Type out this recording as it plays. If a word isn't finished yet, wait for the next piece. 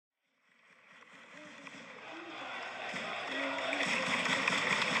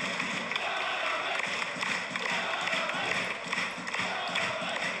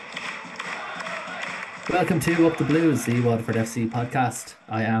Welcome to Up the Blues, the Waterford FC podcast.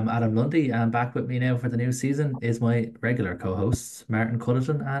 I am Adam Lundy, and back with me now for the new season is my regular co-hosts, Martin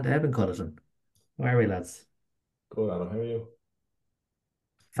Cullerton and Evan Cullerton. Where are we, lads? Good, Adam. How are you?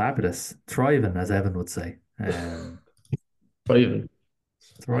 Fabulous. Thriving, as Evan would say. Thriving. Are you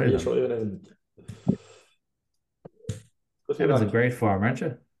Thriving. thriving in? Good to be Evan's in back. great form, aren't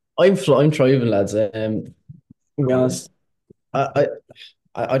you? I'm thriving, lads. To be honest, I,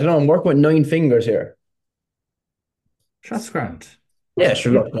 I don't know. I'm working with nine fingers here. That's grand. Yeah,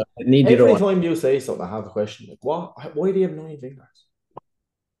 sure. Look, I need the other Every one. time you say something, I have a question. Like, what? Why do you have nine fingers?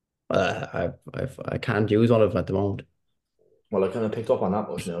 I can't use one of them at the moment. Well, I kind of picked up on that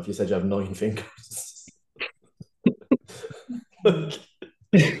much now. If you said you have nine fingers, well,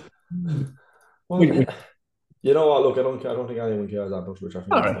 Wait, wait. you know what? Look, I don't care. I don't think anyone cares that much which our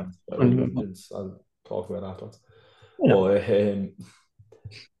All fingers. right. Stand. I'll talk about that afterwards. You know, But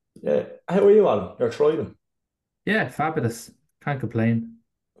yeah, how are you, Adam? You're thriving. Yeah, fabulous. Can't complain.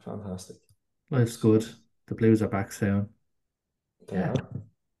 Fantastic. Life's good. The Blues are back soon. They Yeah, are.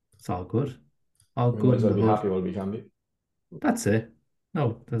 it's all good. All We might good as in well the be hood. happy while we can be. That's it.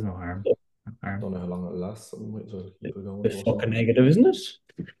 No, there's no harm. No Don't harm. know how long it'll last, so we might as well keep it going. it's fucking negative, isn't it?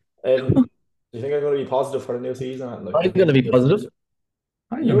 Do you think I'm going to be positive for the new season? Like, I'm gonna be positive.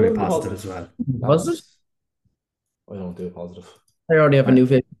 I'm going you're to be going to be positive as positive. well. Positive. That's I don't do positive. I already have a I, new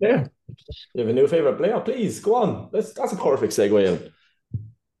favorite player. You have a new favorite player? Please go on. That's a perfect segue in.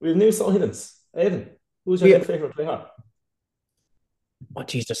 We have new signings. Aidan, who's your We, new favorite player? oh,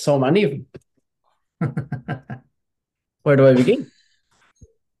 geez, there's so many of them. Where do I begin?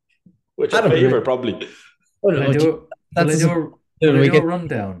 Which your Adam, favorite, probably. Will I oh, geez, do will that's I as do a will I we do a get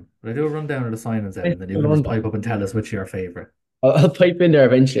rundown? Will I do a rundown of the signings, a Evan? Then you can just rundown. pipe up and tell us which are your favorite. I'll pipe in there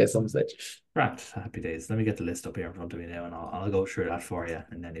eventually at some stage. Right, happy days. Let me get the list up here in front of me now, and I'll go through that for you,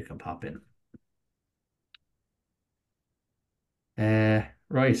 and then you can pop in.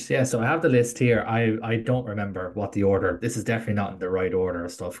 Right, yeah. So I have the list here. I don't remember what the order. This is definitely not in the right order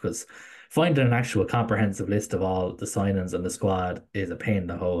of stuff because finding an actual comprehensive list of all the signings and the squad is a pain in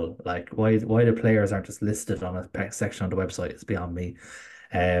the hole. Like why the players aren't just listed on a section on the website is beyond me.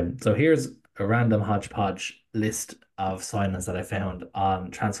 So here's a random hodgepodge list of signings that I found on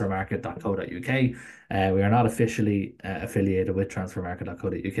transfermarket.co.uk. We are not officially affiliated with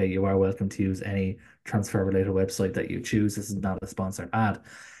transfermarket.co.uk. You are welcome to use any transfer related website that you choose. This is not a sponsored ad.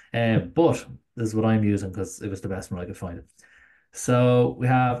 But this is what I'm using because it was the best one I could find. So we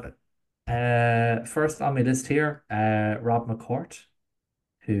have first on my list here, Rob McCourt,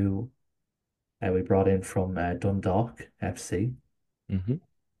 who we brought in from Dundalk FC. Mm-hmm.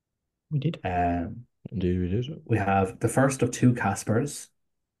 We did. Um, Indeed, we did. we have the first of two Caspers,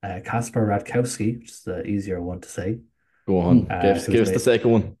 Kasper Radkowski, which is the easier one to say. Go on. Give Who's us the made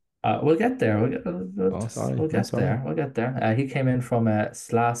second one. we'll get there. Oh, sorry. We'll Oh, get sorry. there. We'll get there. He came in from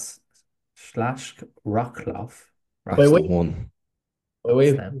Slash Rockloff. By That's the way, one. by That's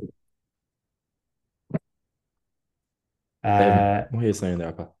way, them. Uh, What are you saying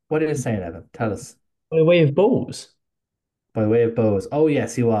there, Pat? what are you saying, Evan? Tell us. by way of Bose. By way of Bose. Oh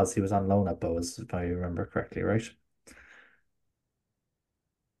yes, he was. He was on loan at Bose, if I remember correctly, right?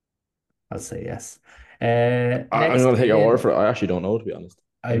 I'll say yes. I'm going Next to take your word in, for it. I actually don't know, to be honest.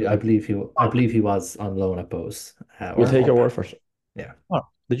 I believe he was on loan at Bose, We'll take your or word for it. yeah. Oh,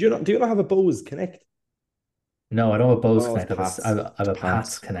 Do you not have a Bose Connect? No, I don't have a Bose Oh, it's Connect. Pats. I have It's a Pats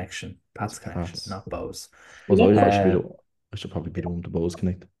Pats. connection. Pats It's connection, Pats. not Bose. Was I should be Uh, I should probably be the one with the Bose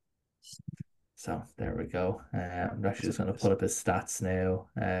Connect. so there we go. I'm actually That's just it. going to Yes. put up his stats now.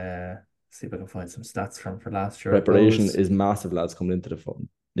 See if I can find some stats from for last year at Preparation Bose. is massive, lads, coming into the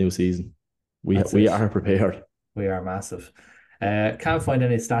new season. That's We it. are prepared. We are massive. Can't find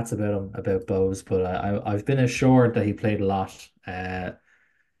any stats about him about Bose, but I've been assured that he played a lot.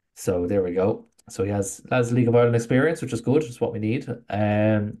 So there we go. So he has League of Ireland experience, which is good. It's what we need.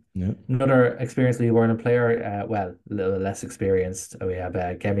 Yeah, Another experienced League of Ireland player, well, a little less experienced. We have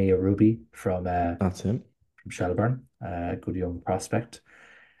Gemi Arubi that's him. from Shelburne, good young prospect.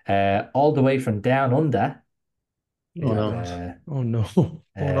 All the way from down under, we oh have no. Oh no. Oh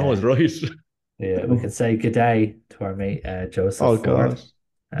no, uh, it's right. we can say good day to our mate Joseph Oh Ford. God.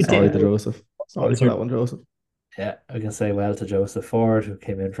 It Sorry Uh, to Joseph. Sorry What's for your that one, Joseph. yeah, we can say well to Joseph Ford, who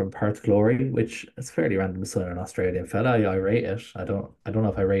came in from Perth Glory, which is fairly random sign an Australian fella. I rate it. I don't know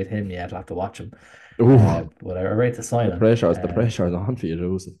if I rate him yet. I'll have to watch him. Ooh, But I rate the signing. the pressure is on for you,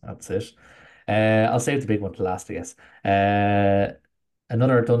 Joseph. That's it. I'll save the big one to last, I guess.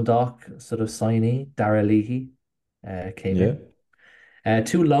 Another Dundalk sort of signee, Dara Leahy, came Yeah. in.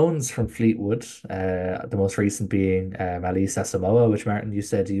 Two loans from Fleetwood, the most recent being Ali Sasamoa, which Martin, you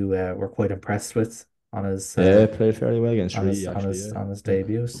said you were quite impressed with. on his Yeah, played fairly well against on his Shree, actually. Yeah, on his yeah,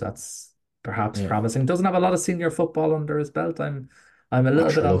 debut. So that's perhaps yeah. promising. Doesn't have a lot of senior football under his belt. I'm a Ah,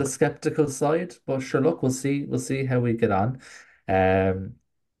 little bit sure, on the look. skeptical side, but sure, look, we'll see how we get on. Um,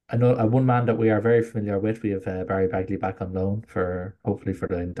 I know one man that we are very familiar with. We have Barry Bagley back on loan for hopefully for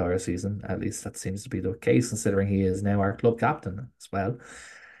the entire season. At least that seems to be the case, considering he is now our club captain as well.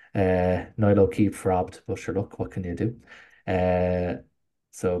 Niall O'Keefe robbed, but sure, look, what can you do? Uh,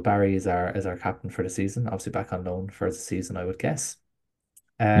 so Barry is our captain for the season. Obviously back on loan for the season, I would guess.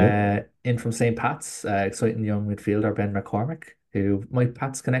 Yep. In from St. Pat's, exciting young midfielder Ben McCormick, who my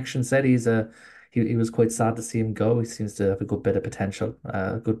Pat's connection said he was quite sad to see him go. He seems to have a good bit of potential,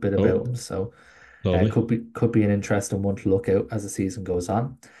 a good bit about him. Oh, So lovely. could be an interesting one to look out as the season goes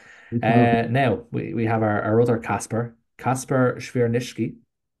on. Mhm. Now we have our other Kasper Schwiernitzky,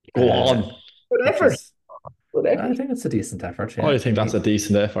 Go uh, on. Good which effort. is Good I effort. think it's a decent effort. Yeah, I think that's a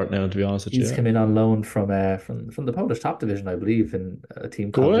decent effort now, to be honest with he's you. come in on loan from the Polish top division, I believe, in a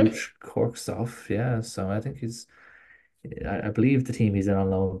team Go called away. Luch Korczów. Yeah, so I think I believe the team he's in on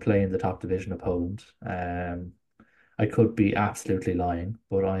loan play in the top division of Poland. I could be absolutely lying,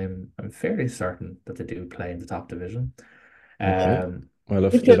 but I'm fairly certain that they do play in the top division. Okay. Um, Well,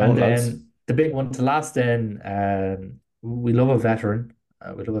 if you Okay. and don't, lads. then the big one to last in, we love a veteran.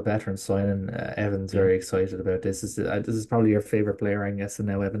 We love a veteran signing. Evan's Yeah. very excited about this. This is probably your favorite player, I'm guessing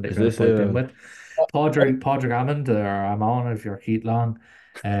now, Evan, that Is you're going to this pipe in a with. Padraig Hammond or Amon if you're Keith Long.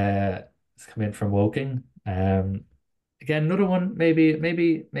 Has come in from Woking. Again, another one, maybe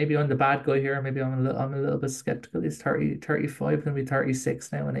I'm the bad guy here. Maybe I'm a little bit skeptical. He's 35, gonna be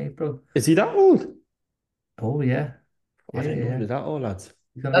 36 now in April. is he that old? Oh yeah. I didn't know he Yeah. was that old, lads.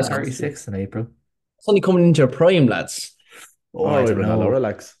 He's gonna be That's Honestly. 36 in April. only coming into your prime, lads. Oh, All I right, don't Ronaldo, know.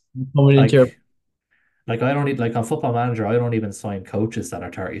 relax. Coming into your Like I don't need like on Football Manager, I don't even sign coaches that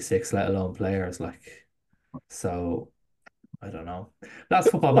are 36, let alone players. Like so I don't know. That's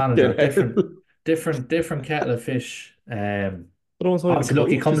Football Manager, Fucking hell. different kettle of fish. I don't sign Obviously, look,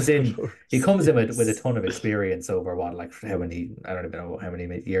 coaches for he comes in with a 36. ton of experience over what, like how many, I don't even know how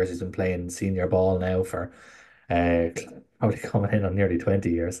many years he's been playing senior ball now for, uh, probably coming in on nearly 20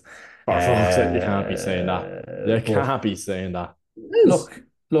 years. For fuck's sake, you can't be saying that. You But can't be saying that. is.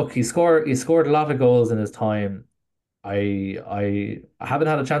 look, he scored a lot of goals in his time. I haven't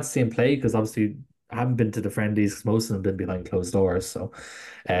had a chance to see him play because obviously I haven't been to the friendlies 'cause most of them have been behind closed doors. So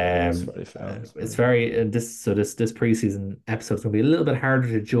Yeah, that's very fair. That's it's very fair. very this preseason episode is going to be a little bit harder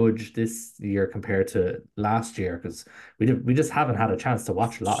to judge this year compared to last year because we just haven't had a chance to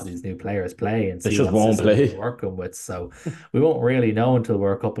watch a lot of these new players play and They see just what won't systems we're play. working with. So we won't really know until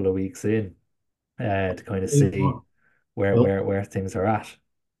we're a couple of weeks in to kind of see Well, where things are at.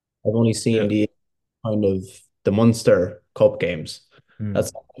 I've only seen Yeah. the kind of the Munster Cup games. Hmm.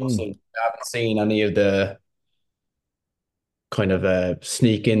 That's all I've Mm. seen. I haven't seen any of the kind of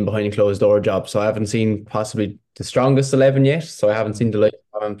sneak in behind closed door jobs. So I haven't seen possibly the strongest 11 yet. So I haven't seen the light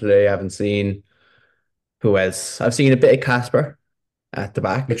of them play. I haven't seen who else. I've seen a bit of Casper at the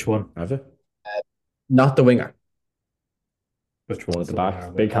Which back, one? Have you? not the winger. Which The one at one's the the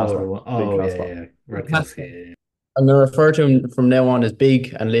winner? back. Big Oh, Casper. Big yeah, Casper. yeah. Radkowski. Yeah. I'm going to refer to him from now on as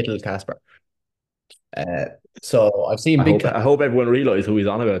Big and Little Casper. Uh, so I've seen Big. I hope everyone realizes who he's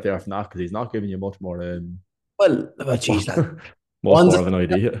on about there from that because he's not giving you much more Well, much geez, lads. more much One's more of an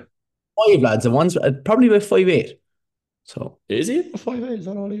idea. five lads, and one's probably about 5'8". So, Is he a 5'8"? Is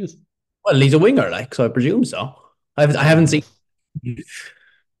that all he is? well, he's a winger, like, so I presume so. I haven't seen.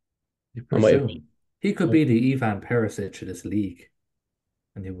 You I might have been. presume. He could be the Ivan Perisic of this league,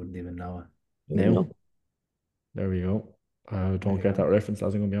 and you wouldn't even know it. No. There we go. There Don't you get go. that reference,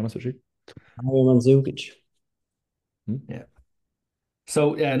 lads. I'm gonna be honest with you. Mario Mandzukic. Yeah.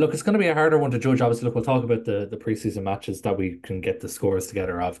 So yeah, look, it's going to be a harder one to judge. Obviously, look, we'll talk about the preseason matches that we can get the scores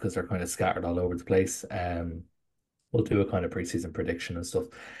together of because they're kind of scattered all over the place. We'll do a kind of preseason prediction and stuff.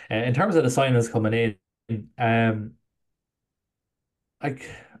 In terms of the signings coming in, like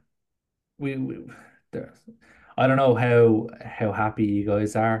we there, I don't know how happy you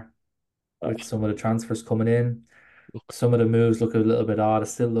guys are with some of the transfers coming in. Some of the moves look a little bit odd. It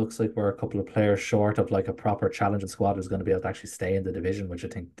still looks like we're a couple of players short of like a proper challenging squad who's going to be able to actually stay in the division, which I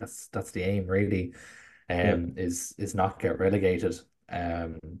think that's the aim really, Yeah. is not get relegated.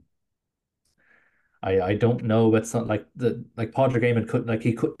 Um, I don't know. It's not like the like Padraig Amon could like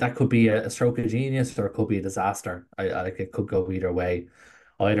he could that could be a stroke of genius or it could be a disaster. I like it could go either way.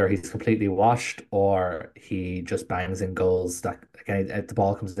 Either he's completely washed or he just bangs in goals that again the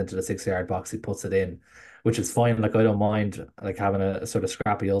ball comes into the 6 yard box, he puts it in, which is fine. Like I don't mind like having a sort of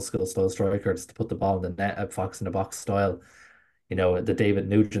scrappy old school style striker just to put the ball in the net, a fox in the box style. You know, the David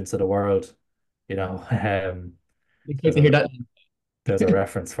Nugents of the world. You know, It's great there's to hear a that. there's a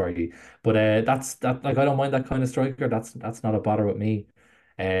reference for you. But that's that like I don't mind that kind of striker. That's not a bother with me.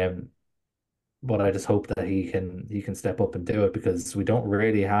 Um, but I just hope that he can step up and do it because we don't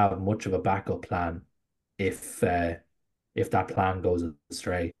really have much of a backup plan if uh if that plan goes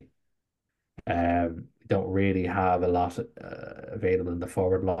astray. We don't really have a lot available in the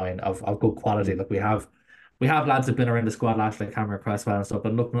forward line of good quality. Look, we have lads who've been around the squad last like Cameron Cresswell and stuff,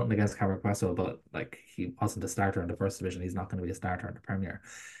 but look, nothing against Cameron Cresswell, but like he wasn't a starter in the first division. He's not going to be a starter in the Premier.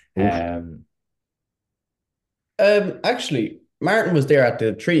 Oof. Um, Actually, Martin was there at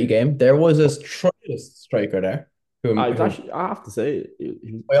the treaty game. There was a Troyes striker there who I have to say,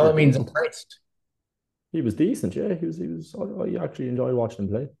 by he all was means decent. impressed He was decent, yeah. I actually enjoyed watching him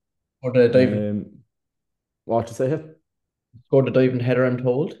play. for the diving Um, what to say here? scored the diving header, I'm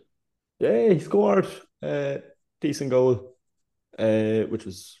told. Yeah, he scored decent goal. Which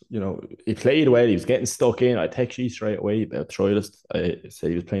was, he played well. He was getting stuck in. I text you straight away about Troilus. I said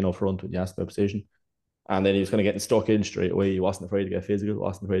he was playing up front when you asked about position. And then he was kind of getting stuck in straight away. He wasn't afraid to get physical,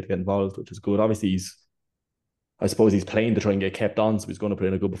 wasn't afraid to get involved, which is good. Obviously, I suppose he's playing to try and get kept on, so he's going to put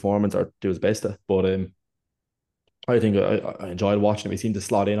in a good performance or do his best. But I think I enjoyed watching him. He seemed to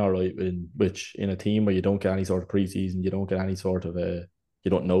slot in all right, which in a team where you don't get any sort of preseason, you don't get any sort of you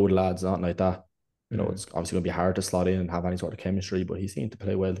don't know the lads, nothing like that. It's obviously going to be hard to slot in and have any sort of chemistry, but he seemed to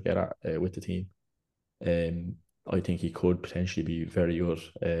play well together with the team. I think he could potentially be very good.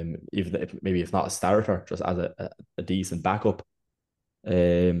 Even if not a starter, just as a decent backup.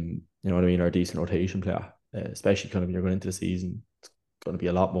 You know what I mean, or a decent rotation player. Especially kind of when you're going into the season, it's going to be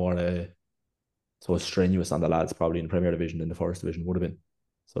a lot more so strenuous on the lads probably in the Premier Division than the First Division would have been.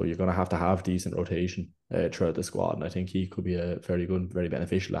 So you're going to have decent rotation throughout the squad, and I think he could be a very good, very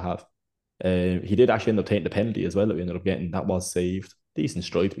beneficial to have. He did actually end up taking the penalty as well that we ended up getting. That was saved. Decent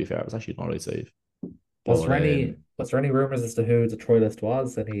strike, to be fair. It was actually an alright save. was But there any was there any rumors as to who the Troy list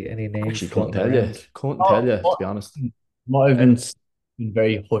was? Any names actually couldn't floating tell you. around? Couldn't tell Oh, you, to be honest. might have Uh, been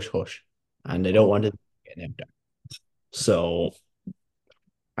very hush hush, and they don't want to get out there. So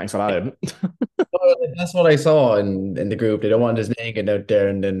Thanks for that, Evan. that's what I saw in the group. They don't want his name getting out there,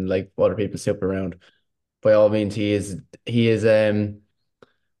 and then like other people snoop around. By all means, he is an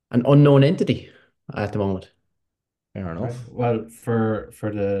unknown entity at the moment. Fair Right. enough. Well, for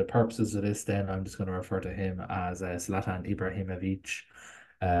the purposes of this, then I'm just going to refer to him as Zlatan Ibrahimovic.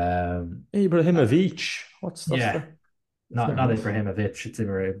 Uh, Ibrahimovic. That's yeah, not fair not enough. Ibrahimovic. It's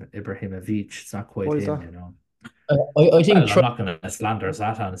Ibrahimovic. It's not quite Why is him, that? I think Well, I'm not going to slander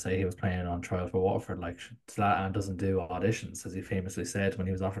Zlatan and say he was playing on trial for Waterford. Like Zlatan doesn't do auditions, as he famously said when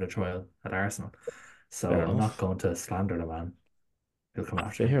he was offered a trial at Arsenal. So Fair I'm not enough. going to slander the man. He'll come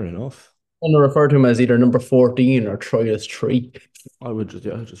after me. Fair enough. I'm going to refer to him as either number 14 or Troyes 3. I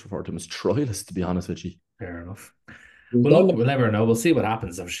just refer to him as Troilus, to be honest with you. Fair enough. He's Well, look, done we'll never know. We'll see what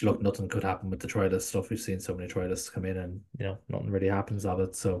happens. Obviously, look, nothing could happen with the trialist stuff. We've seen so many trialists come in, and nothing really happens of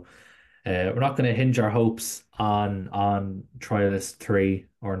it. So, we're not going to hinge our hopes on trialist 3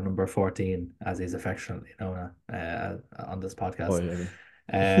 or number 14, as he's affectionately known on this podcast, Boy, Evan.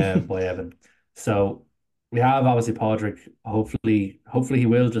 by Evan. So we have obviously Podrick. Hopefully he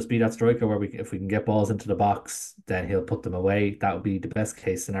will just be that striker where if we can get balls into the box, then he'll put them away. That would be the best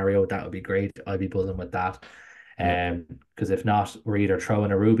case scenario. That would be great. I'd be buzzing with that. Yeah. Because if not, we're either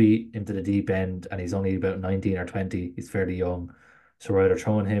throwing a Ruby into the deep end and he's only about 19 or 20. He's fairly young. So we're either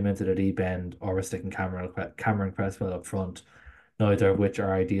throwing him into the deep end or we're sticking Cameron Cresswell up front, neither of which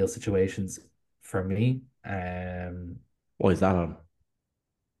are ideal situations for me. Why is that on?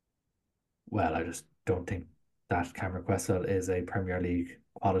 Well, I just don't think that Cameron Cresswell is a Premier League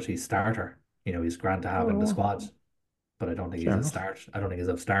quality starter. He's grand to have in the Oh, squad, but I don't think he's fair a enough. start. I don't think he's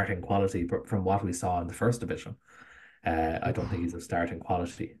of starting quality from what we saw in the first division. I don't think he's of starting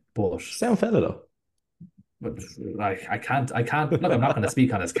quality, Sound fella though. but like I can't look. I'm not going to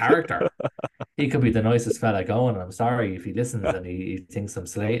speak on his character. He could be the nicest fella going. And I'm sorry if he listens and he thinks I'm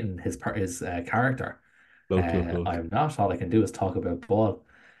slating his character. Look. I'm not. All I can do is talk about ball,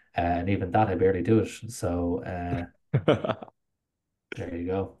 and even that I barely do it. So there you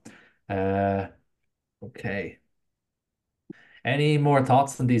go. Okay. Any more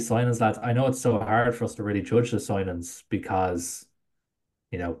thoughts on these signings, lads? I know it's so hard for us to really judge the signings because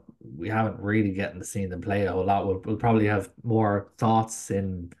we haven't really gotten to see them play a whole lot. We'll probably have more thoughts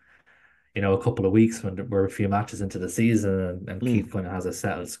in a couple of weeks when we're a few matches into the season and Hmm. Keith kind of has a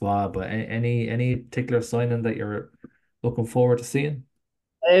settled squad. But any particular signing that you're looking forward to seeing?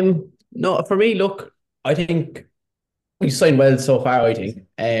 No, for me, look, I think we signed well so far, I think.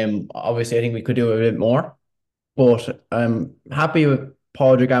 Obviously, I think we could do a bit more, but I'm happy with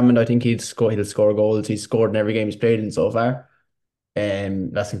Padraig Hammond, I think he'll score goals. He's scored in every game he's played in so far.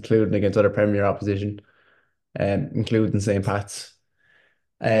 That's including against other Premier opposition, including St. Pat's.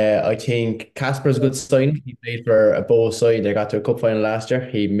 I think Casper's a good sign. He played for a Bow side. They got to a cup final last year.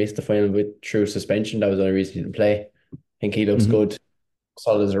 He missed the final with through suspension. That was the only reason he didn't play. I think he looks Mhm. good,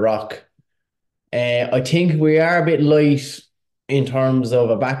 solid as a rock. I think we are a bit light in terms of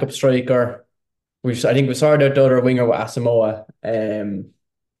a backup striker. I think we sorted out the other winger with Asamoah.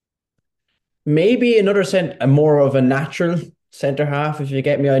 Maybe a more of a natural centre half, if you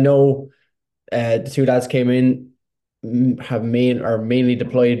get me. I know the two lads came in have mainly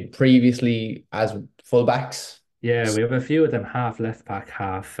deployed previously as fullbacks, Yeah, we have a few of them half left back,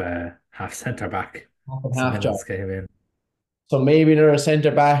 half centre back. half and Some half job. minutes came in. So maybe another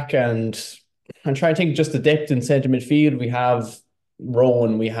centre back, and I'm trying to think just the depth in centre midfield. We have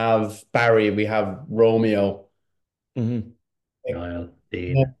Rowan, we have Barry, we have Romeo. Mhm. Niall,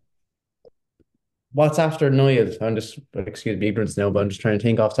 Yeah. Dean, What's after Niall? I'm just excuse me ignorance now, but I'm just trying to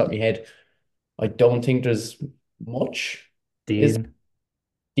think off the top of my head. I don't think there's much. Is Dean.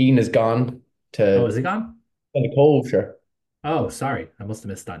 Dean is gone Oh, to is he gone? the Cove, sure. Oh, sorry. I must have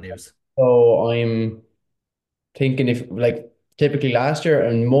missed that news. So I'm thinking if like typically last year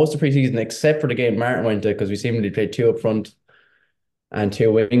and most of the preseason, except for the game Martin went to, because we seemingly played two up front and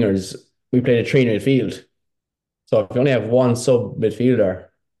two wingers, we played a three in midfield. So if you only have one sub midfielder,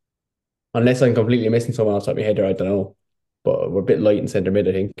 unless I'm completely missing someone else off my head there, I don't know. But we're a bit light in centre mid,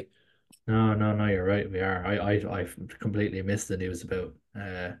 I think. No, no, no, you're right. We are. I've completely missed the news about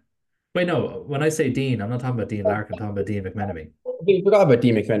wait, no, when I say Dean, I'm not talking about Dean Larkin, I'm talking about Dean McMenemy. We forgot about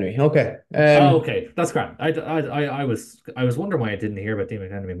Dean McMenemy. Okay. Oh, okay. That's grand. I was wondering why I didn't hear about Dean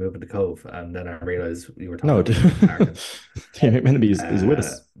McMenemy moving to Cove, and then I realized you were talking No, about Dean Larkin. Tim McMenemy is with Uh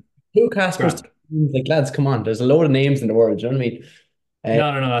us. Two Caspers, Grand. like lads, come on. There's a load of names in the world. Do you know what I mean?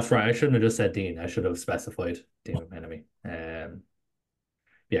 No, no, no, that's right. I shouldn't have just said Dean. I should have specified Dean McMenemy.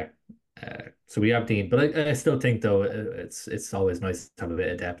 Yeah. So we have Dean, but I still think though it's always nice to have a bit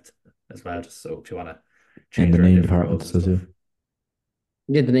of depth as well, just so if you want to In change the around name different department, roles and says stuff. you.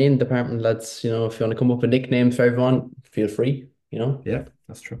 Yeah, the name department, lads, if you want to come up with nicknames for everyone, feel free. Yeah,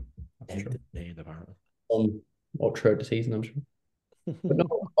 that's true. That's In true. the name department. All throughout the season, I'm sure. But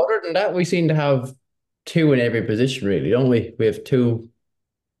no, other than that, we seem to have two in every position, really, don't we? We have two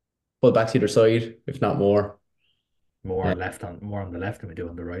full backs either side, if not more. Uh, More on the left than we do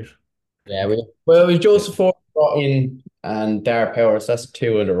on the right. yeah, we've Joseph Ford brought in and Dar Powers. That's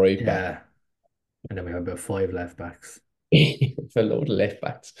two of the right back. Yeah. And then we have about five left backs. For a load of left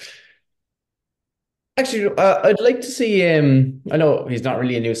backs. Actually, I'd like to see. I know he's not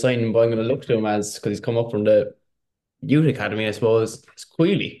really a new signing, but I'm going to look to him as because he's come up from the youth academy, I suppose. It's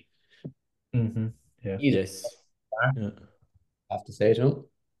Queely. Yeah. He's Yes. Yeah. I have to say to him.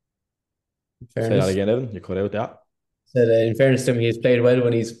 In Say that fairness, again, Evan. You cut out that. said in fairness to him, he's played well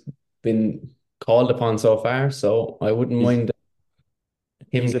when he's been called upon so far. So I wouldn't He's mind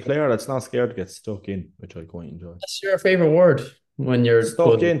him. he's a player that's not scared to get stuck in, which I quite enjoy. What's your favorite word when you're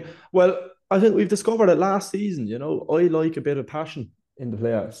Stuck good? in. Well, I think we've discovered it last season. I like a bit of passion in the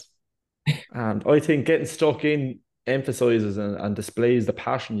players. And I think getting stuck in emphasizes and displays the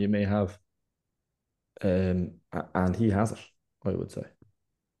passion you may have. And he has it, I would say.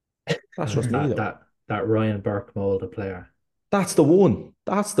 That's just me, though. That Ryan Burke mold of player. That's the one.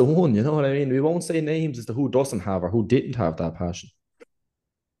 That's the one. You know what I mean? We won't say names as to who doesn't have or who didn't have that passion.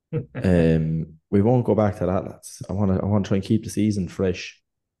 We won't go back to that. I want to try and keep the season fresh.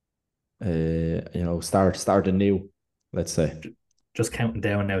 Start anew, let's say. Just counting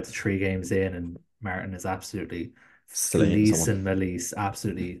down now to 3 games in, and Martin is absolutely Slaying someone. Melis,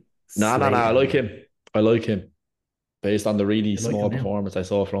 absolutely No. I slating like them. him. I like him. Based on the really You like small him now? performance I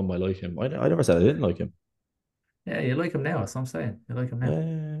saw from him, I like him. I never said I didn't like him. Yeah, you like him now, that's what I'm saying. You like him now.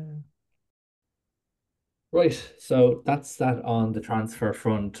 Uh, Right, so that's that on the transfer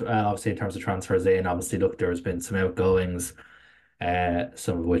front. Obviously, in terms of transfers in, obviously, look, there's been some outgoings,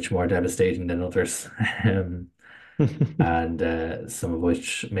 some of which more devastating than others, and some of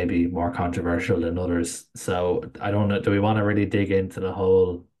which maybe more controversial than others. So I don't know, do we want to really dig into the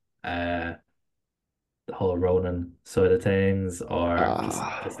whole Ronan side of things, or just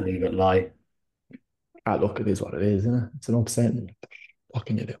ah, leave it lie? look, it is what it is, isn't it? It's an upsetting. What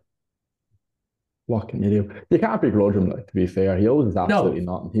can you do? What can you do? You can't begrudge him, like, to be fair. He owes us absolutely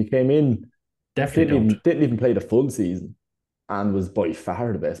No, nothing. He came in, definitely don't. didn't even play the full season and was by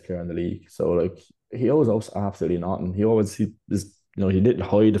far the best player in the league. So, like, he owes us absolutely nothing. He didn't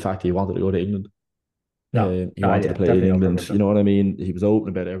hide the fact he wanted to go to England. No, He wanted yeah, to play in definitely no England. purpose. You know what I mean? He was open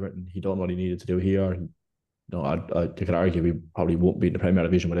about everything. He done what he needed to do here. He you could argue we probably won't be in the Premier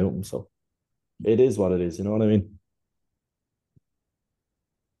Division without him. So it is what it is. You know what I mean?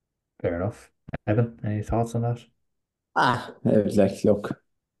 Fair enough. Evan, any thoughts on that? It was like, look,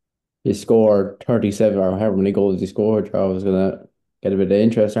 he scored 37 or however many goals he scored. You're always gonna get a bit of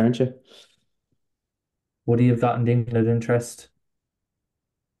interest, aren't you? Would he have gotten the England interest?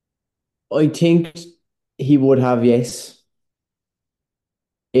 I think he would have, yes,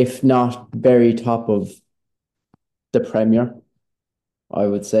 if not very top of the Premier, I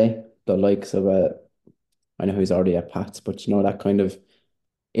would say. The likes of I know he's already at Pats, but you know that kind of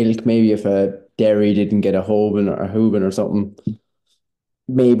ilk. Maybe if a Derry didn't get a Hoban or a Hooban or something,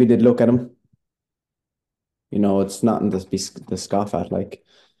 maybe they'd look at him. You know, it's nothing to be to scoff at, like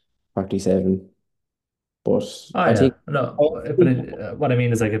 37. But Oh I yeah, think no. What I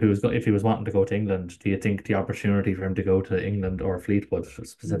mean is like if he was wanting to go to England, do you think the opportunity for him to go to England or Fleetwood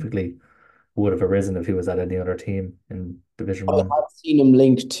specifically would have arisen if he was at any other team in Division I One? have seen him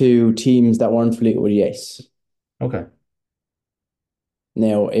linked to teams that weren't Fleetwood, yes. Okay.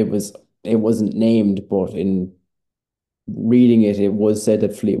 Now it wasn't named, but in reading it, it was said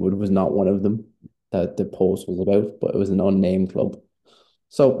that Fleetwood was not one of them that the post was about, but it was an unnamed club.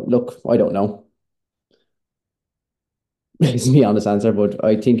 So look, I don't know. It's the honest answer, but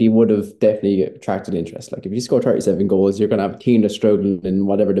I think he would have definitely attracted interest. Like if you score 37 goals, you're gonna have a team that's struggling in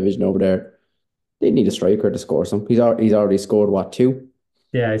whatever division over there. They need a striker to score some. He's already scored what, two?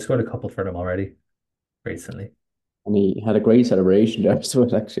 Yeah, he scored a couple for them already recently. And he had a great celebration there. So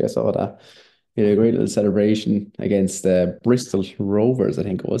actually I saw that. He had a great little celebration against Bristol Rovers, I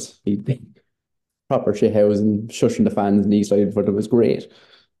think it was. He proper shithousing, shushing the fans and Eastside, but it was great.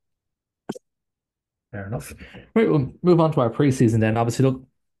 Fair enough. Right, we'll move on to our preseason then. Obviously, look,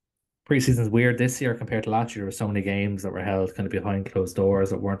 preseason's weird this year compared to last year. There were so many games that were held kind of behind closed doors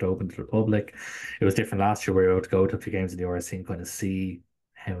that weren't open to the public. It was different last year. We were able to go to a few games in the RSC and kind of see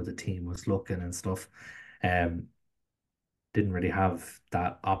how the team was looking and stuff. Um, didn't really have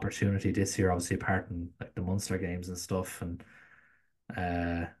that opportunity this year, obviously, apart from like the Munster games and stuff, uh,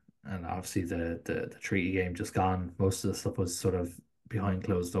 and obviously the treaty game just gone. Most of the stuff was sort of behind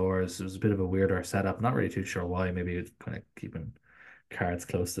closed doors. It was a bit of a weirder setup. Not really too sure why. Maybe it's kind of keeping cards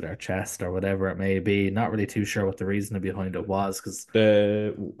close to their chest or whatever it may be. Not really too sure what the reason behind it was because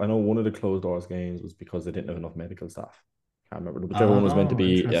I know one of the closed doors games was because they didn't have enough medical staff. Can't remember whichever one was meant to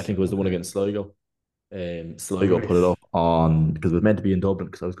be. I think it was the one against Sligo. Sligo put it up on because it was meant to be in Dublin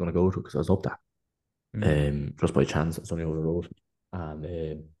because I was going to go to it because I was up there. Just by chance, it's only over the road,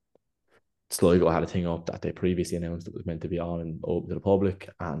 and Sligo had a thing up that they previously announced it was meant to be on and open to the public,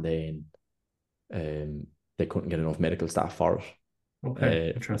 and then they couldn't get enough medical staff for it.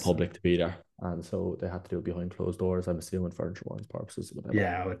 Okay, For the public to be there, and so they had to do it behind closed doors. I'm assuming for insurance purposes or whatever.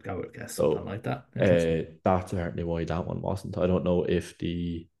 Yeah, I would guess something like that. That's certainly why that one wasn't. I don't know if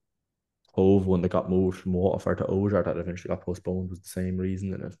the Hove one that got moved from Waterford to Oger that eventually got postponed was the same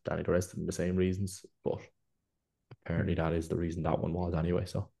reason, and if Danny the rest of them the same reasons, but apparently that is the reason that one was anyway.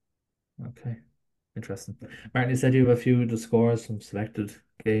 So okay, interesting. Martin, you said you have a few of the scores from selected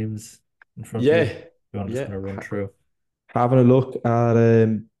games in front of you. You want to just kind of run through? Having a look at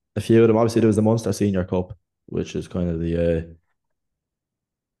a few of them. Obviously, there was the Munster Senior Cup, which is kind of the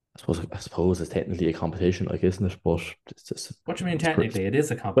I suppose it's technically a competition, like, isn't it? But it's just What do you mean technically? It is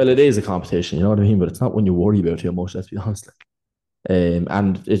a competition. well, it is a competition, you know what I mean? But it's not one you worry about too much, let's be honest.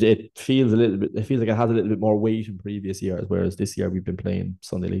 And it feels a little bit. It feels like it has a little bit more weight in previous years, whereas this year we've been playing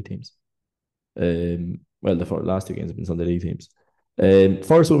Sunday League teams. Well, the last two games have been Sunday League teams.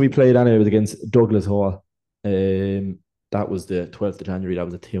 First one we played anyway was against Douglas Hall. That was the 12th of January. That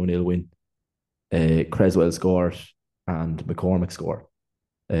was a 2-0 win. Creswell scored and McCormick scored.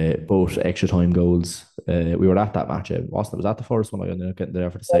 Both extra time goals. We were at that match. Austin was at the first one. I ended up getting there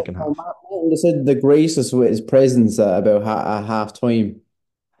for the second half. They said the graces with his presence about at half time.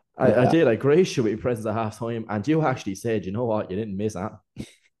 I did. I graced you with your presence at half time, and you actually said, you know what, you didn't miss that.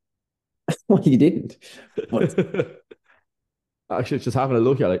 Well, you didn't. Actually, just having a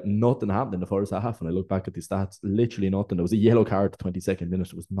look at like nothing happened in the first half, and I look back at the stats, literally nothing. There was a yellow card to 22nd minute.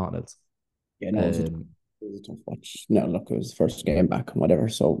 There was nothing else. Yeah, no, it was a tough watch. No, look, it was the first game back and whatever.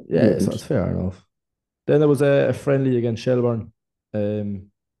 So yeah, so it's fair enough. Then there was a friendly against Shelbourne.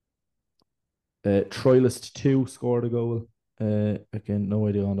 Troilist 2 scored a goal. Again, no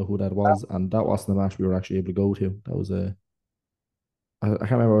idea on who that was, and that wasn't the match we were actually able to go to. That was I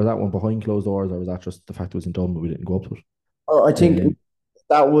can't remember, was that one behind closed doors or was that just the fact it was in Dublin but we didn't go up to it? Oh, I think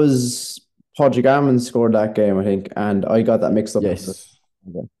that was Podgy Gammon scored that game, I think, and I got that mixed up. Yes,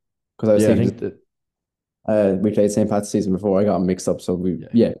 because I was thinking we played St. Pat's season before. I got them mixed up, so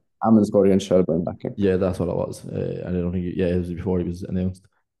Amon scored against Shelburne that game. Yeah, that's what it was. I don't think, it was before he was announced.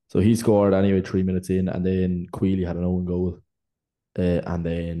 So he scored anyway 3 minutes in, and then Queally had an own goal. And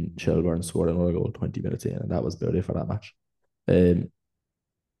then Shelburne scored another goal 20 minutes in, and that was about it for that match.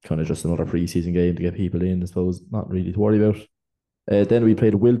 Kind of just another pre-season game to get people in, I suppose, not really to worry about. Then we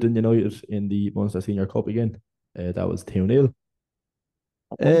played Wilton United in the Munster Senior Cup again. That was 2-0.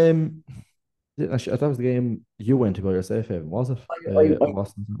 That was the game you went to by yourself, Evan, was it? I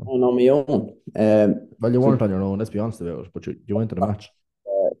Boston. went on my own. Well, you weren't on your own, let's be honest about it, but you went to the match.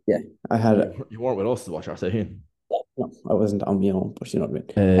 Yeah, I had. You weren't with us, is what you're saying. No, I wasn't on my own, but you know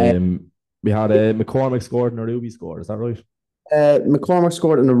what I mean. We had McCormick scored and a Ruby scored, is that right? McCormick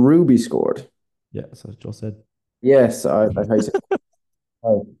scored and a Ruby scored. Yeah, so I just said. Yes, I said.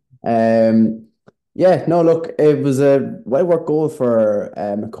 Yeah, no, look, it was a well-worked goal for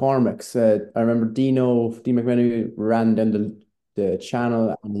McCormick's. I remember Dean McMenamin ran down the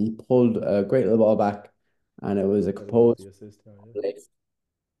channel and he pulled a great little ball back, and it was a composed lift.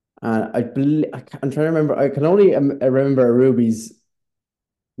 And I'm trying to remember. I can only remember Ruby's.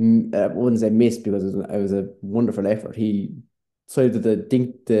 I wouldn't say miss because it was a wonderful effort. He decided to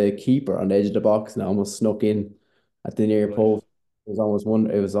dink the keeper on the edge of the box and almost snuck in at the near post. It was almost one.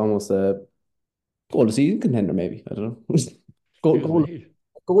 It was almost a goal of season contender, maybe. I don't know.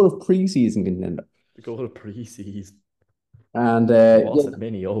 goal of pre-season contender. The goal of pre-season. And wasn't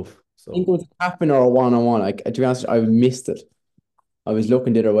many of. So I think it was a tapping or a one-on-one. To be honest, I missed it. I was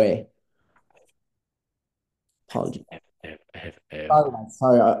looking the other way. Apologies.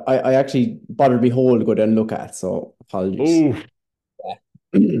 Sorry, I actually bothered me whole to go down and look at, so apologies.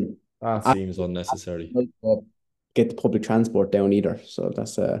 Yeah. That seems unnecessary. Get the public transport down either, so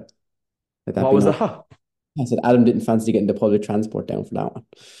that's what was that? I said Adam didn't fancy getting the public transport down for that one.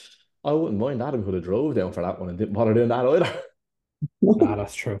 I wouldn't mind. Adam could have drove down for that one and didn't bother doing that either. Nah,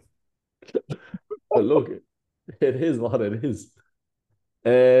 that's true. But look, it is what it is.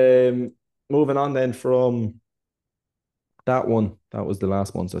 Moving on then from that one, that was the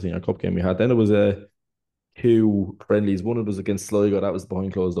last Munster Senior Cup game we had. Then it was two friendlies. One of it was against Sligo. That was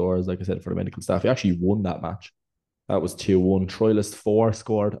behind closed doors, like I said, for the medical staff. We actually won that match. That was 2-1. Troilist 4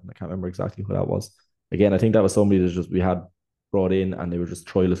 scored. I can't remember exactly who that was. Again, I think that was somebody that we had brought in, and they were just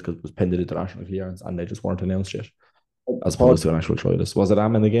Troilist because it was pending international clearance, and they just weren't announced yet, as opposed to an actual Troilist. Was it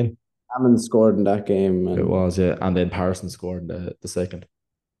Ammon again? Ammon scored in that game. It was, yeah. And then Parsons scored in the second.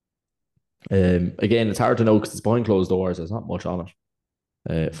 Again, it's hard to know because it's behind closed doors. There's not much on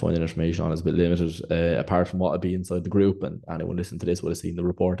it. Finding information on it is a bit limited, apart from what would be inside the group, and anyone listening to this would have seen the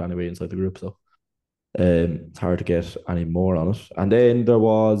report anyway inside the group. So it's hard to get any more on it. And then there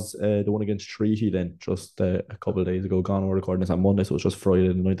was the one against Treaty then just a couple of days ago. Gone, we're recording this on Monday, so it's just Friday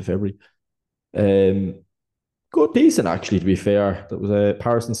the 9th of February. Good, decent actually, to be fair. That was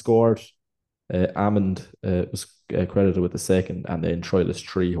Parsons scored. Ammond was credited with the second, and then Troilus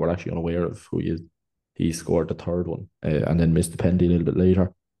 3, who are actually unaware of who he is. He scored the third one, and then missed the penalty a little bit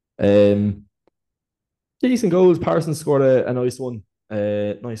later. Decent goals. Parsons scored a nice one.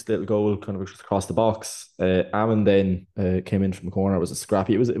 Nice little goal, kind of just across the box. Ammon then came in from the corner. It was a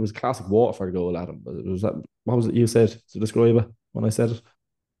scrappy. It was a classic Waterford goal, Adam. Was that, what was it you said to describe it when I said it?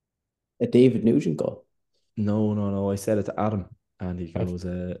 A David Nugent goal. No. I said it to Adam, and he kind of was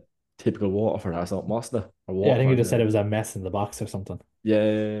a typical Waterford or something, wasn't it? Yeah, I think you just said it was a mess in the box or something. Yeah,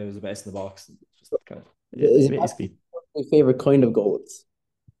 it was a mess in the box. Just kind of, Is basically. My favorite kind of goals?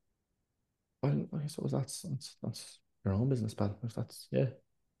 Well, I suppose that's your own business, pal. If that's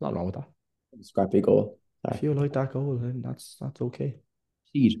nothing wrong with that. Scrappy goal. If you like that goal, then that's okay.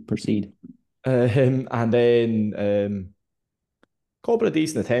 Proceed. And then couple of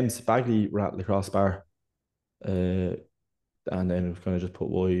decent attempts. Bagley rattled the crossbar. And then we've kind of just put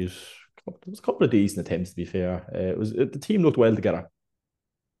wide. There was a couple of decent attempts, to be fair. The team looked well together,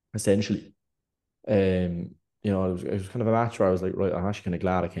 essentially. It was kind of a match where I was like, right, I'm actually kind of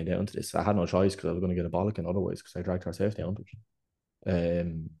glad I came down to this. I had no choice because I was going to get a bollocking otherwise because I dragged herself down to it.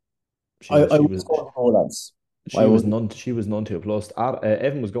 She was none too plus.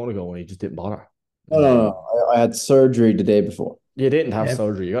 Evan was going to go and he just didn't bother. No. I had surgery the day before. You didn't have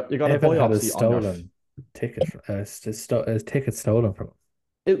surgery. You got a biopsy on your ticket. His ticket stolen from him.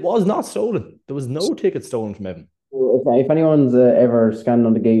 It was not stolen. There was no ticket stolen from Evan. If anyone's ever scanned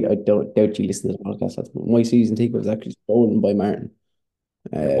on the gate, I don't doubt you listen to the podcast. My season ticket was actually stolen by Martin.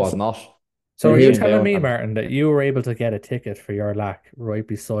 It was not. So are you telling me, Martin, that you were able to get a ticket for your lack right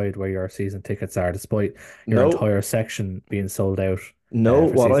beside where your season tickets are, despite your entire section being sold out? No,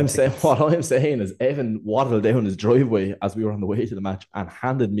 what I'm saying is Evan waddled down his driveway as we were on the way to the match and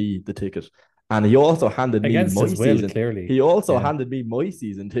handed me the ticket And he also handed me Against my his will, season. clearly. He also Yeah. handed me my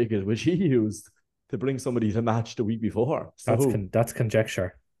season ticket, which he used to bring somebody to match the week before. So That's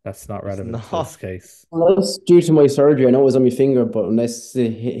conjecture. That's not it's relevant to this not. case. Unless due to my surgery, I know it was on my finger, but unless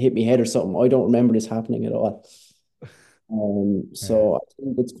it hit me head or something, I don't remember this happening at all. Yeah. So I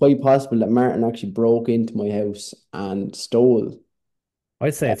think it's quite possible that Martin actually broke into my house and stole.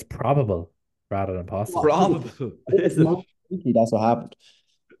 I'd say it's probable rather than possible. Probable. It's Is it? more likely that's what happened.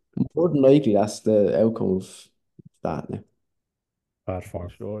 More than likely, that's the outcome of that now. Bad form.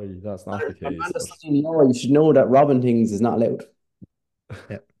 Surely that's not the case. But You should know that robbing things is not allowed.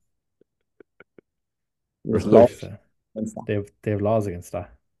 Yeah. There's Right. law So against that. they have laws against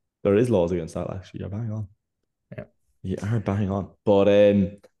that. there is laws against that, actually. You're bang on. Yeah. You are bang on. But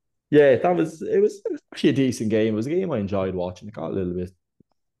yeah, it was actually a decent game. It was a game I enjoyed watching. It got a little bit,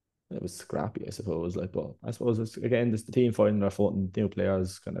 it was scrappy, I suppose. Like, but I suppose it's again just the team finding their foot and new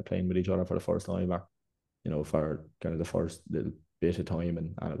players kind of playing with each other for the first time, or for kind of the first little bit of time,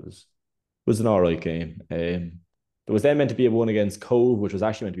 and it was an all right game. There was then meant to be a one against Cove, which was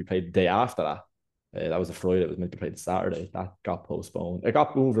actually meant to be played the day after that. That was a Friday. It was meant to be played Saturday. That got postponed. It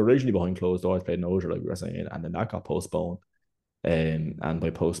got moved originally behind closed doors, played in Oger, like we were saying, and then that got postponed. And by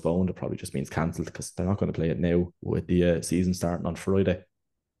postponed, it probably just means cancelled because they're not going to play it now with the season starting on Friday.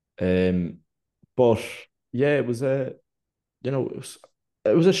 But yeah, it was it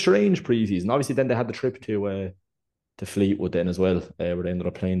was a strange preseason. Obviously, then they had the trip to Fleetwood then as well, where they ended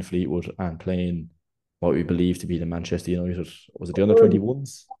up playing Fleetwood and playing what we believe to be the Manchester United. Was it the under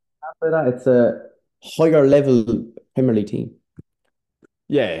 21s? After that, it's a higher level Premier League team.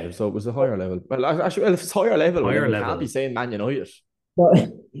 Yeah, so it was a higher level. Well, actually, if it's higher level, Higher then we level. can't be saying Man United. But,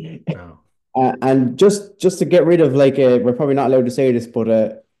 No. and just to get rid of we're probably not allowed to say this,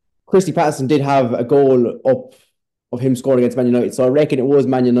 but Christy Patterson did have a goal up of him scoring against Man United, so I reckon it was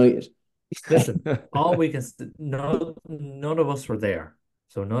Man United. Listen, all we can none of us were there,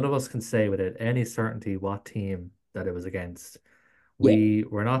 so none of us can say with any certainty what team that it was against. We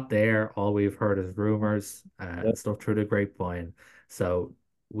were not there. All we've heard is rumors and stuff through the grapevine. So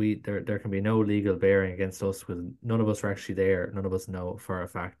there can be no legal bearing against us because none of us were actually there. None of us know for a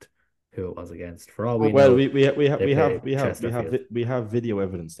fact who it was against. For all we Well, know, we have video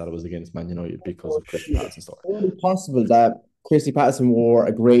evidence that it was against Man United because of Christy Patterson's story. It's only possible that Christy Patterson wore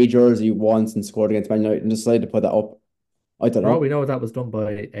a grey jersey once and scored against Man United and decided to put that up. I don't for all know. we know, that was done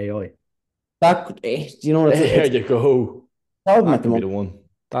by AI. There you go. Problem That at the could be the moment. one.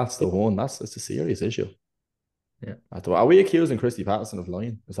 That's the one. It's a serious issue. Yeah. Are we accusing Christy Patterson of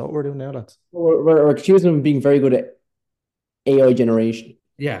lying? Is that what we're doing now, lads? We're accusing him of being very good at AI generation.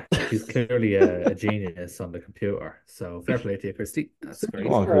 Yeah, he's clearly a genius on the computer. So fair play to you, Christy. That's great.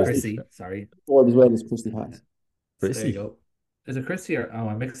 Come on, Christy. Sorry. Or as well as Christy Patterson. There Christy. you go. Is it Christy or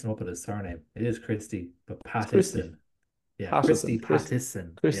I'm mixing up with his surname. It is Christy, but Christy. Pattison. Yeah, Patterson.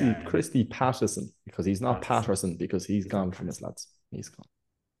 Pattison. Christy Patterson, because he's not Patterson. because he's gone from his lads. He's gone.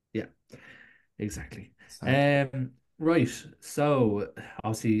 Yeah, exactly. So, Right. So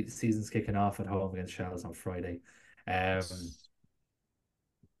obviously season's kicking off at home against Shells on Friday.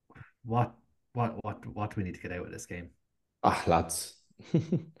 What do we need to get out of this game? lads.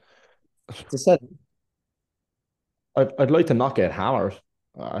 It's a set. I'd like to not get hammered.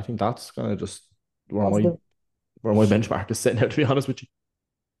 I think that's kind of just where my benchmark is sitting out, to be honest with you.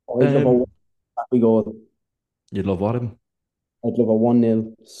 I'd love a scrappy goal. You'd love what him? I'd love a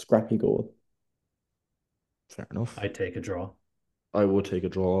 1-0 scrappy goal. Fair enough. I'd take a draw. I would take a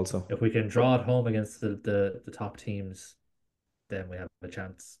draw also. If we can draw at home against the top teams, then we have a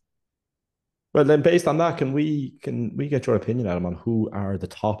chance. Well, then based on that, can we get your opinion, Adam, on who are the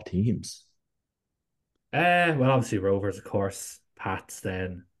top teams? Well, obviously Rovers, of course, Pats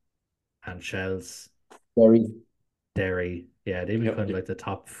then, and Shells, Derry. Yeah, they'd be kind of like the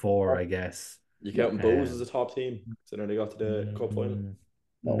top four, I guess. You counting Bows as a top team, considering they got to the cup final?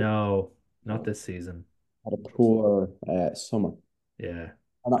 No, not this season. Had a poor summer. Yeah,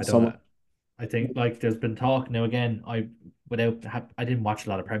 Not summer. I think there's been talk now again. I didn't watch a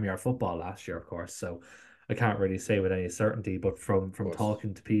lot of Premier football last year, of course, so I can't really say with any certainty. But from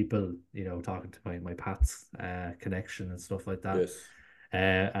talking to people, talking to my Pats connection and stuff like that,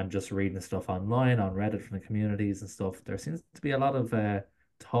 and just reading stuff online on Reddit from the communities and stuff, there seems to be a lot of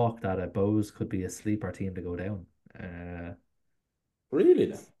talk that Bows could be a sleeper team to go down.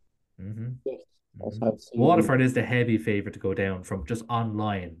 Really? Waterford is the heavy favourite to go down from just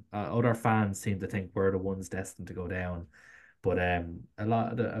online. Other fans seem to think we're the ones destined to go down. But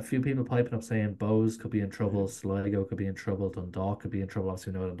a few people piping up saying Bows could be in trouble, Sligo could be in trouble, Dundalk could be in trouble.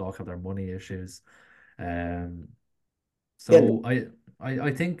 Obviously, we know Dundalk have their money issues. I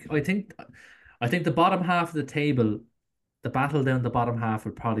think I think the bottom half of the table, the battle down the bottom half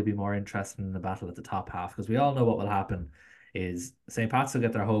would probably be more interesting than the battle at the top half because we all know what will happen is St. Pat's will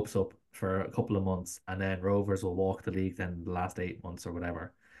get their hopes up for a couple of months and then Rovers will walk the league then the last 8 months or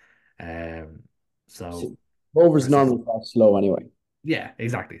whatever. So Rovers versus normally start slow anyway. yeah,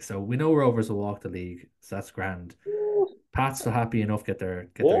 exactly. So we know Rovers will walk the league, so that's grand. Pats are happy enough get their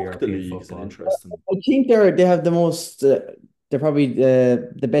Walk the European league is an football. interesting. I think they have the most they're probably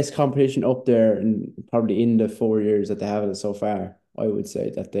the best competition up there and probably in the 4 years that they have it so far. I would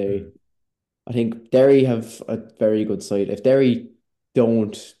say that I think Derry have a very good side. If Derry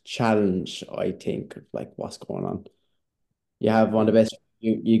don't challenge, I think like what's going on. You have one of the best.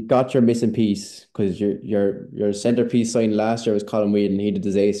 You got your missing piece because your centerpiece signed last year was Colin Whelan. He did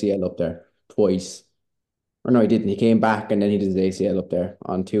his ACL up there twice. Or no, he didn't. He came back and then he did his ACL up there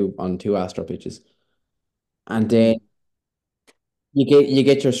on two Astro pitches. And then you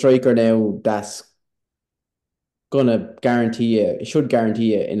get your striker now that's gonna guarantee you, it should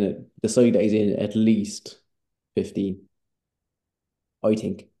guarantee you in the side that he's in at least 15, I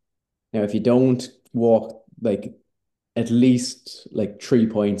think. Now, if you don't walk like at least like 3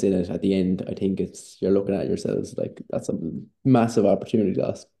 points in it at the end, I think you're looking at yourselves like that's a massive opportunity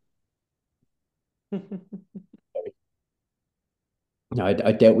loss. I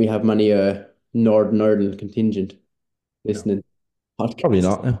doubt we have many Northern Ireland contingent listening podcast. Probably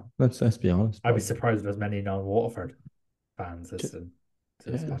not. Yeah. Let's be honest. I'd be surprised if there's many non-Waterford fans listening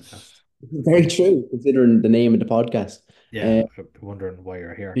to this Yes. podcast. Very true, considering the name of the podcast. Yeah, I'm wondering why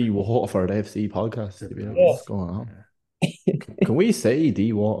you're here. The Waterford FC podcast. To be honest, Yeah. what's going on? Can we say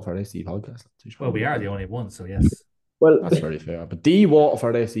the Waterford FC podcast? Well, we are the only one, so yes. Well, That's very fair. But the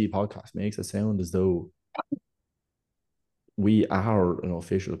Waterford FC podcast makes it sound as though we are an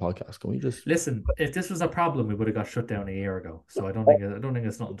official podcast. Can we just? Listen, if this was a problem, we would have got shut down a year ago. So I don't think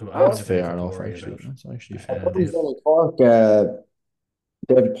it's nothing to. That's I don't think it's fair nothing to enough. worry Actually, about. that's actually Uh, fair. they've- Cork,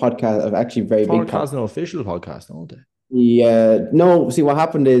 they have a podcast of actually very big. Cork has an official podcast, don't they? Yeah, no. See, what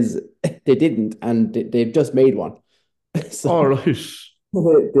happened is they didn't, and they've just made one. So All right.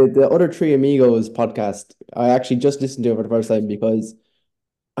 the other Three Amigos podcast, I actually just listened to it for the first time because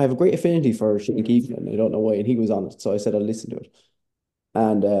I have a great affinity for Shane Keegan, and I don't know why, and he was on it, so I said I'd listen to it.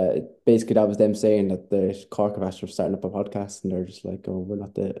 And basically, that was them saying that the Cork have actually starting up a podcast, and they're just like, "Oh, we're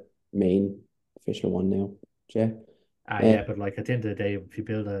not the main official one now." Yeah. yeah, but like at the end of the day, if you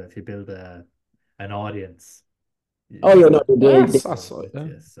build an audience. Oh yeah, no, That's right,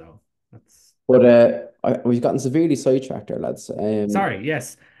 yeah. So that's. But we've gotten severely sidetracked there, lads. Sorry,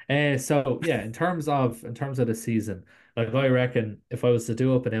 yes. So yeah, in terms of the season, like I reckon if I was to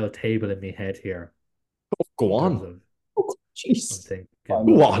do up an L table in my head here, Go in terms on. of, I'm Jeez. thinking,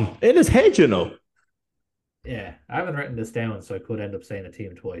 Go on. In his head, you know. yeah, I haven't written this down, so I could end up saying a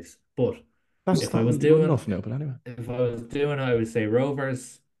team twice. But That's if not I was really doing good enough now. But anyway, if I was doing it, I would say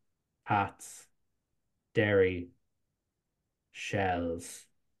Rovers, Pats, Derry, Shells.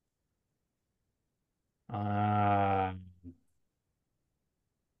 Um,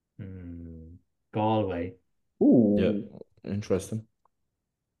 Galway. Ooh. yeah, interesting.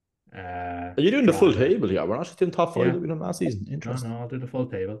 Uh, Are you doing the full Drogheda. table? Yeah, we're not just doing top five Yeah. that we done last season. No, Interesting. I'll do the full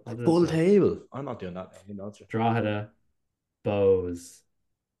table. Full table. I'm not doing that. You know, it's Drogheda, Bows,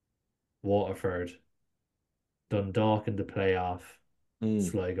 Waterford, Dundalk in the playoff,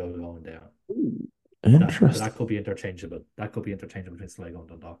 Sligo going down. That could be interchangeable. That could be interchangeable between Sligo and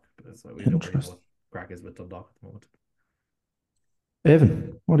Dundalk. Because we don't really know what crack is with Dundalk at the moment.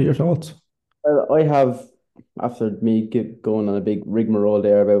 Evan, what are your thoughts? I have, after me going on a big rigmarole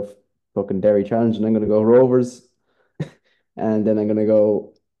there about fucking Derry Challenge, and I'm going to go Rovers. And then I'm going to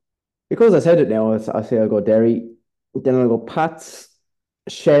go, because I said it now, I say I'll go Derry. Then I'll go Pats,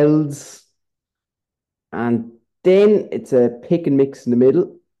 Shells. And then it's a pick and mix in the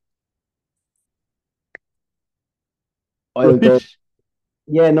middle. I'll go.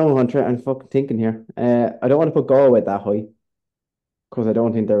 Yeah, no, I'm fucking thinking here. I don't want to put Galway that high because I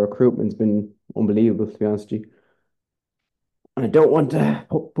don't think their recruitment's been unbelievable, to be honest with you. And I don't want to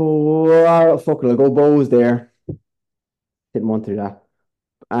put fuck it, I'll go Bows there. Didn't want to do that.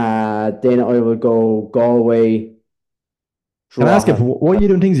 Then I will go Galway. Can I ask you, Drogheda. why are you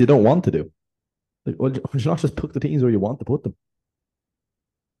doing things you don't want to do? Like, would you not just put the teams where you want to put them?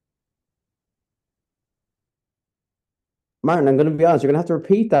 Martin, I'm going to be honest, you're going to have to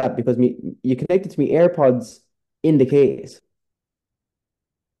repeat that because you connected to me AirPods in the case.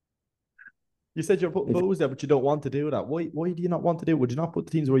 You said you're putting Bows there, but you don't want to do that. Why do you not want to do it? Would you not put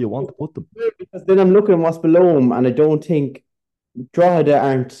the teams where you want to put them? Because then I'm looking at what's below them, and I don't think Drogheda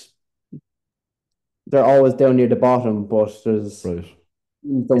aren't. They're always down near the bottom, but there's Right.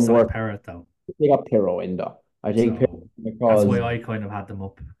 some Beside work. Parrot, though. they got Pirro in though. I think Pirro So that's because why I kind of had them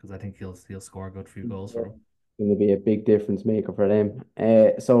up because I think he'll score a good few goals for them. going to be a big difference maker for them.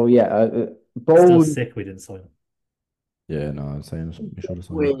 So yeah, Still Bowes sick we didn't sign him. Yeah, no, I'm saying we should have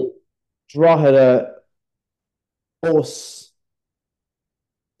signed him. will Drogheda us.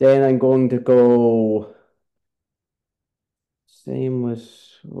 Then I'm going to go same with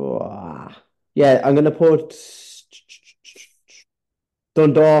yeah, I'm gonna put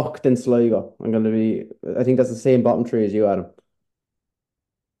Dundalk then Sligo. I think that's the same bottom three as you, Adam.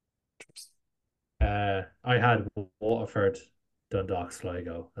 I had Waterford, Dundalk,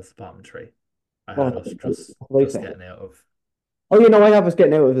 Sligo. That's the bottom three. I Oh, had us just getting out of. oh, you know, I have us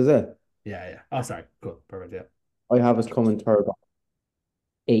getting out of it, is it? Yeah. Oh, sorry. Good. Perfect. Yeah. I have us coming third,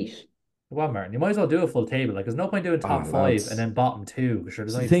 8. Well, Martin, you might as well do a full table. Like, there's no point doing top five and Lads. then bottom two. Sure,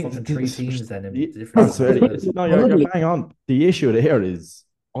 there's The only thing, fucking three teams then in different that's divisions as really well. no. You're bang on. The issue there is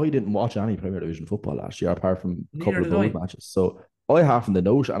I didn't watch any Premier Division football last year apart from a couple Neither of did I. those matches. So I haven't the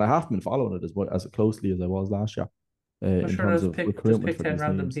notion, and I haven't been following it as closely as I was last year. I'm In sure terms just of pick recruitment for 10 these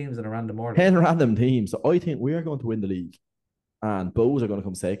random teams, teams in a random order. 10 random teams. So I think we are going to win the league, and Bows are going to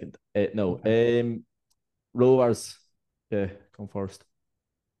come second. No, Rovers, yeah, come first.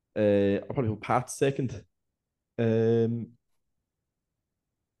 I'll probably put Pat second.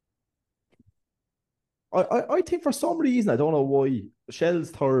 I think for some reason, I don't know why, Shell's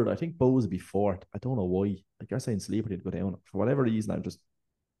third. I think Bows would be fourth. I don't know why. Like you're saying Sleeper did go down. For whatever reason,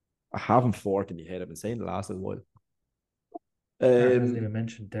 I haven't fourth in my head. I've been saying the last little while. Martin hasn't even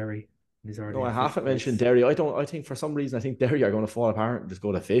mentioned Derry. He's already No, I in haven't fifth mentioned place. Derry. I think for some reason, I think Derry are going to fall apart and just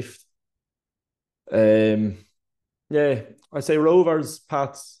go to fifth. Um, yeah, I say Rovers,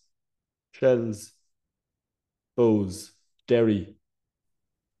 Pats, Shells, Bows, Derry,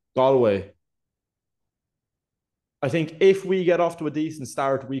 Galway. I think if we get off to a decent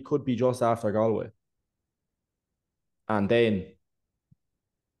start, we could be just after Galway. And then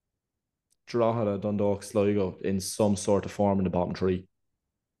Drogheda, Dundalk, Sligo in some sort of form in the bottom three.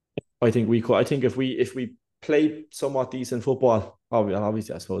 I think we could. I think if we play somewhat decent football,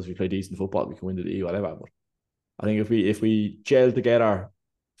 obviously I suppose if we play decent football, we can win the league, whatever. But I think if we gel together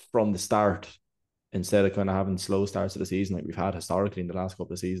from the start instead of kind of having slow starts of the season like we've had historically in the last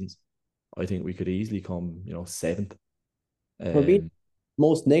couple of seasons, I think we could easily come, seventh. For being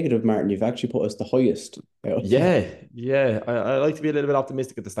most negative, Martin, you've actually put us the highest. Yeah. I like to be a little bit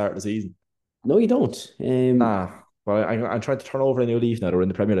optimistic at the start of the season. No, you don't. Nah, but I'm trying to turn over a new leaf now that we're in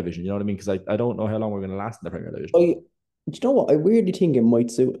the Premier Division. You know what I mean? Because I don't know how long we're going to last in the Premier Division. Do you know what? I weirdly think it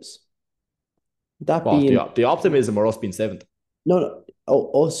might suit us. That What, being the optimism or us being seventh? no,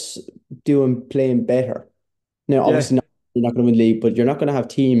 us playing better. Now, Yeah. obviously, you're not going to win the league, but you're not going to have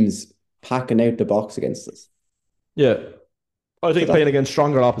teams packing out the box against us. Yeah. I think So playing against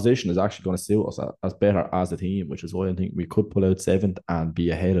stronger opposition is actually going to suit us as better as a team, which is why I think we could pull out seventh and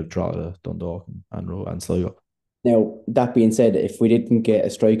be ahead of Drogheda, Dundalk, and Sligo. Now, that being said, if we didn't get a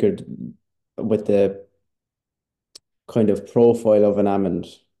striker with the kind of profile of an Hammond,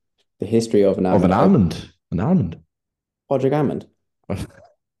 the history of an Of Hammond, an almond. Padraig Hammond. The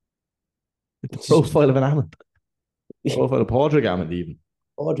profile of an almond. Profile of Padraig Hammond even.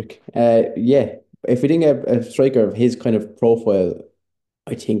 Padraig. Yeah. If we didn't get a striker of his kind of profile,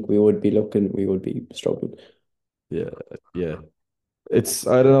 I think we would be struggling. Yeah. It's,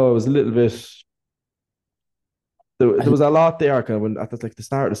 I don't know, it was a little bit. There was a lot there kind of when at the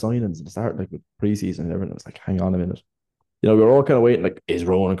start of the signings and the start like with preseason and everything. It was like, hang on a minute. We were all kind of waiting, like, is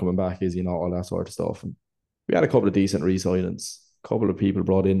Ronan coming back? Is he not? All that sort of stuff. And we had a couple of decent re-signings, a couple of people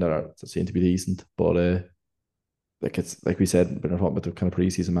brought in that seem to be decent, but it's like we said when we're talking about the kind of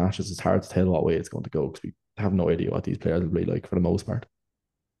preseason matches, it's hard to tell what way it's going to go because we have no idea what these players will be like for the most part.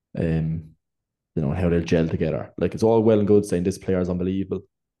 How they'll gel together. Like it's all well and good saying this player is unbelievable,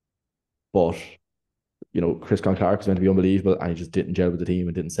 but Chris Con Clark was meant to be unbelievable and he just didn't gel with the team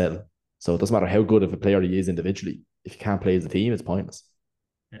and didn't settle. So it doesn't matter how good of a player he is individually. If you can't play as a team, it's pointless.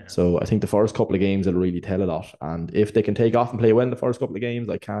 Yeah. So I think the first couple of games will really tell a lot. And if they can take off and play well in the first couple of games,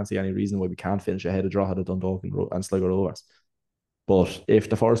 I can't see any reason why we can't finish ahead of Drogheda, Dundalk and Sligo Rovers. But if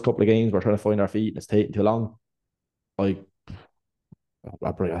the first couple of games we're trying to find our feet and it's taking too long, I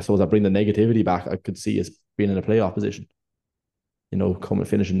suppose I bring the negativity back. I could see us being in a playoff position. Coming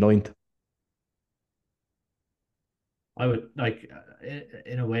finishing ninth. I would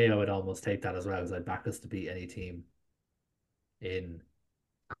in a way, I would almost take that as well because I'd back us to beat any team in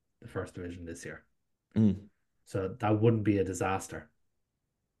the first division this year. So that wouldn't be a disaster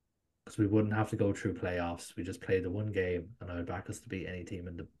because we wouldn't have to go through playoffs. We just play the one game, and I would back us to beat any team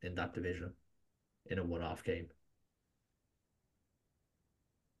in that division in a one-off game.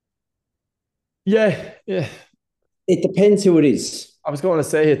 Yeah, yeah. It depends who it is. I was going to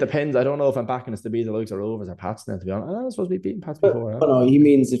say it depends. I don't know if I'm backing us to beat the likes of Rovers or Pats now, to be honest. I'm supposed to be beating Pats before, Oh huh? no, he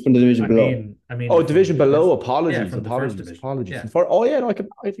means it from the division below. I mean Oh, from division the below. first, yeah, Apologies, from the first apologies, division. apologies. Yeah. Oh yeah, no,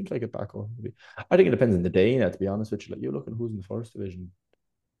 I think I could back up. I think it depends on the day now, to be honest with you. Like you look at who's in the first division,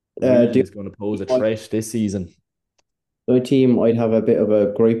 really The is going to pose a threat this season. only team I'd have a bit of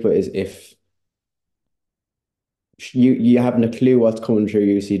a gripe with is if you haven't a clue what's coming through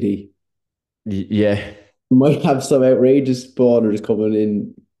UCD. Yeah, You might have some outrageous ballers coming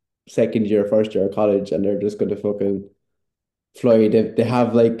in second year, first year of college, and they're just going to fucking fly. They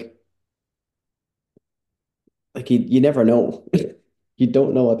have like you never know. You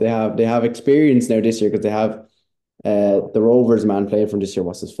don't know what they have. They have experience now this year because they have the Rovers man playing from this year.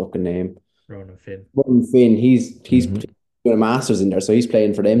 What's his fucking name? Ronan Finn. Ronan Finn. He's Mhm. doing a masters in there, so he's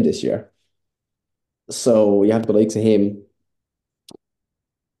playing for them this year. So you have the likes of him.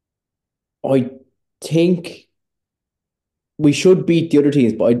 I think we should beat the other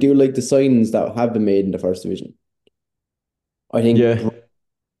teams, but I do like the signings that have been made in the first division. I think Yeah. Bro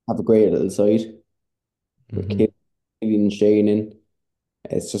have a great little side with Mhm. Killian and Shane in.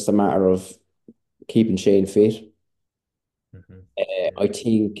 It's just a matter of keeping Shane fit. Mhm. I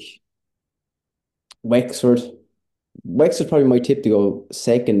think Wexford. Wexford probably my tip to go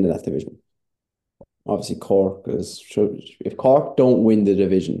second in that division. Obviously, Cork is if Cork don't win the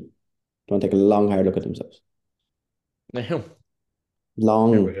division, don't take a long hard look at themselves. Now, There we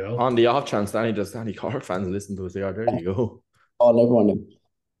Long go. on the off chance that any Cork fans listen to us, they are there. You go. all everyone them.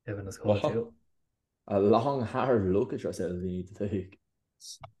 Evan has called What? you. A long hard look at yourselves. You need to take.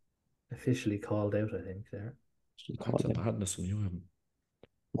 Officially called out, I think, there. That's a badness from you. Evan.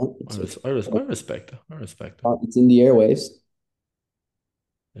 No, I respect it. I respect it. it's in the airwaves.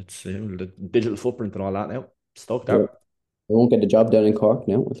 It's the digital footprint and all that now. Stuck Yeah. there. I won't get the job done in Cork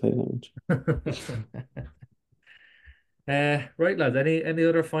now, I'll tell you that much. Right, lads. Any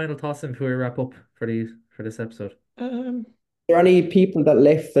other final thoughts before we wrap up for this episode? Um, Are there any people that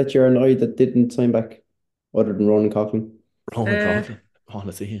left that you're annoyed that didn't sign back other than Ronan Coughlin? Ronan Uh, Coughlin.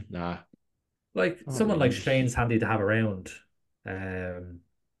 Honestly, nah. like Not someone like really. Shane's handy to have around. Um,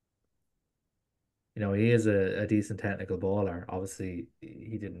 he is a decent technical baller. Obviously,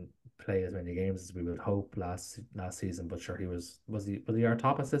 he didn't play as many games as we would hope last season, but sure, he was he our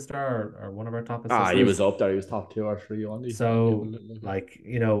top assister or one of our top Ah, he assisters? was up there. He was top 2 or 3 only. So, like,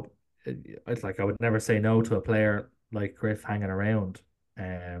 it's like I would never say no to a player like Griff hanging around.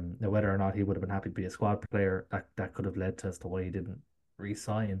 Now whether or not he would have been happy to be a squad player, that could have led to as to why he didn't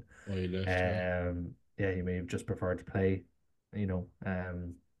re-sign. Why he left, yeah. Yeah, he may have just preferred to play, you know,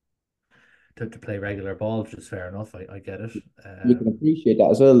 to play regular ball, which is fair enough. I get it. You can appreciate that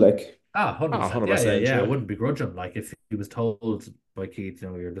as well. Like, 100%. Yeah, yeah, 100%, yeah. I yeah. wouldn't begrudge him. Like if he was told by Keith,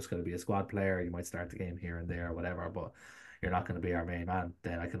 you're just going to be a squad player, you might start the game here and there or whatever, but you're not going to be our main man,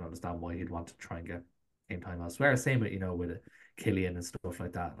 then I can understand why he'd want to try and get game time elsewhere. Same with, with Killian and stuff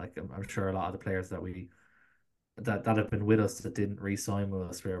like that. Like I'm sure a lot of the players that have been with us that didn't re-sign with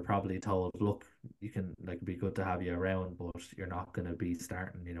us, we were probably told, look, you can like be good to have you around, but you're not going to be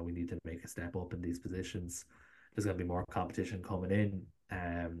starting. We need to make a step up in these positions. There's going to be more competition coming in.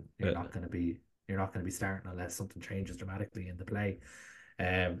 You're Yeah. not going to be starting unless something changes dramatically in the play.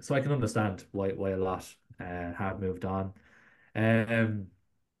 So I can understand why a lot have moved on. Um,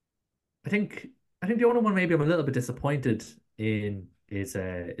 I think the only one maybe I'm a little bit disappointed in is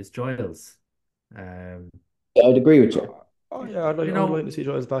Giles. Um, yeah, I'd agree with you. Oh, yeah, you I would like know, to see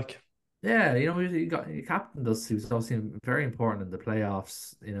Giles back. yeah, he captained us. He was obviously very important in the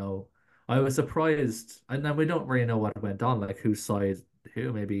playoffs. I was surprised, and then we don't really know what went on, like whose side,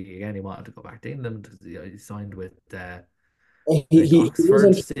 who maybe again he wanted to go back to England. He signed with He I think he Oxford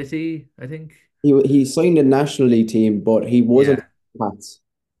wasn't City, I think. he signed a national league team, but he wasn't Yeah. Pats.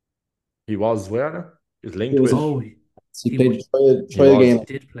 He was where? He was He linked was with. Oh, he he played would. a trial, He trial was. game. He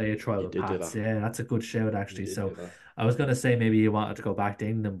did play a trial He with did do Pats. that. Yeah, that's a good shout He actually. did do So that. I was gonna say maybe he wanted to go back to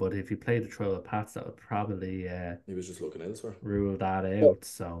England, but if he played a trial with Pats, that would probably He was just looking elsewhere. rule that out.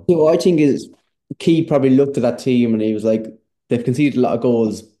 So So I think is Key probably looked at that team and he was like, they've conceded a lot of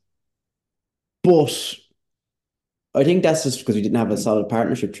goals, but I think that's just because we didn't have a solid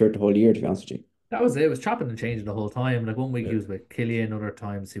partnership throughout the whole year, to be honest with you. that was it. It was chopping and changing the whole time. Like one week he Yeah. was with Killian, other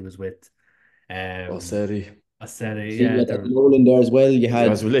times he was with Well um said he. Aceti. So you Yeah, had there Eddie was Nolan there as well. You He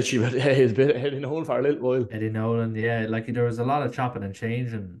was had literally, yeah, he was been head in the hole for a little while. Eddie Nolan. Yeah, like there was a lot of chopping and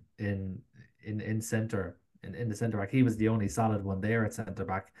changing in center in the center back. He was the only solid one there at center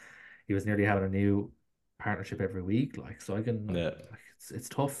back. He was nearly having a new partnership every week. Like so, I can Yeah, like it's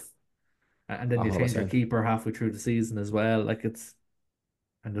tough. And then you change your 100%. keeper halfway through the season as well. Like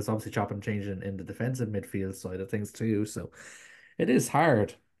And there's obviously chopping and changing in the defensive midfield side of things too. So it is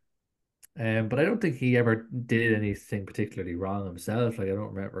hard. But I don't think he ever did anything particularly wrong himself. Like I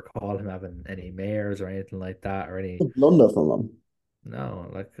don't recall him having any mares or anything like that, or any. Blunder from him. No,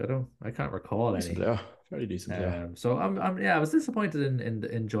 like I can't recall Decent any. player, very decent player. So yeah, I was disappointed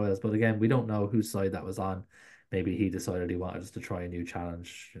in Giles, but again, we don't know whose side that was on. Maybe he decided he wanted us to try a new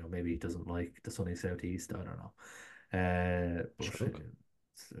challenge. You know, maybe he doesn't like the sunny southeast. I don't know. But Stroke.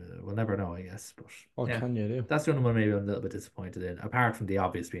 we'll never know, I guess. But What yeah, can you do? that's the only one maybe I'm a little bit disappointed in, apart from the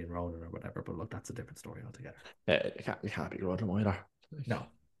obvious being Ronan or whatever. But look, that's a different story altogether. Yeah, you can't be grudging him either. Like, No,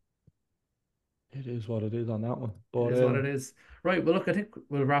 it is what it is on that one. it But is what it is. Right. Well, look, I think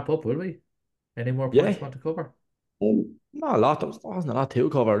we'll wrap up, will we? Any more points yeah, you want to cover? not a lot. There wasn't a lot to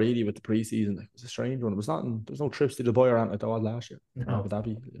cover really with the preseason. Like, it was a strange one. It was nothing. There was no trips to Dubai or anything like there was last year. Or Abu No.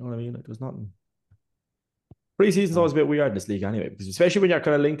 Dhabi. You know what I mean? Like, there was nothing. Preseason's always a bit weird in this league anyway, because especially when you're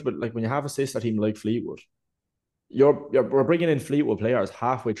kind of linked with, like, when you have a sister team like Fleetwood, we're bringing in Fleetwood players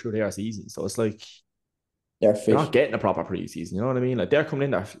halfway through their season, so it's like They're you're not fit. getting a proper preseason. You know what I mean? Like, they're coming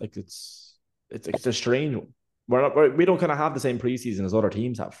in there like it's a strange one. We don't kind of have the same preseason as other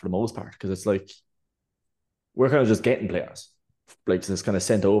teams have for the most part, because it's like we're kind of just getting players like just kind of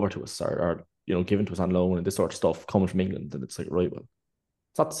sent over to us, or given to us on loan and this sort of stuff coming from England, and it's like, right, well,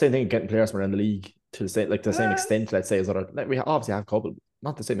 it's not the same thing getting players from around the league to the same Uh, extent, let's say, as other. Like, we obviously have a couple,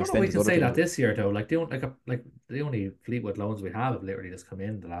 not the same I don't know. extent We as can other say that teams. this year though. Like the only Fleetwood loans we have literally just come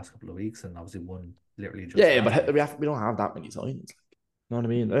in the last couple of weeks, and obviously one literally just Yeah, last but week. we don't have that many signings. You know what I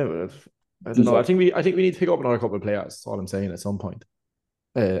mean? I don't know. I think we need to pick up another couple of players. That's all I'm saying at some point,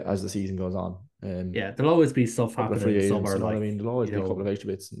 as the season goes on. Yeah, there'll always be stuff Couple of happening free in agents, summer, you know what I like mean? There'll always be a couple of extra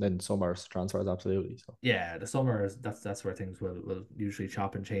bits, and then summer transfers, absolutely. So yeah, the summer is that's where things will usually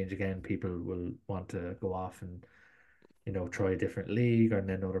chop and change again. People will want to go off and try a different league, and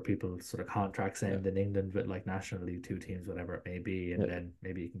then other people sort of contracts yeah, end in England with like National League Two teams, whatever it may be, and yeah, then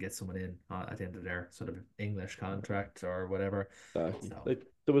maybe you can get someone in at the end of their sort of English contract or whatever. exactly. So Like,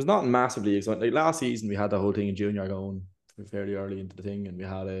 there was nothing massively exciting. Like, last season, we had the whole thing in junior going fairly early into the thing, and we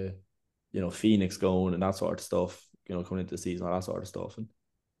had Phoenix going and that sort of stuff. Coming into the season, all that sort of stuff, and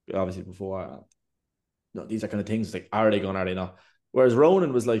obviously before, these are kind of things like, are they going, are they not? Whereas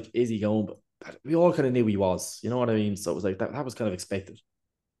Ronan was like, is he going? But we all kind of knew he was. You know what I mean? So it was like that was kind of expected.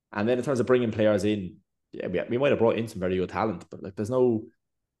 And then in terms of bringing players in, yeah, we might have brought in some very good talent, but like, there's no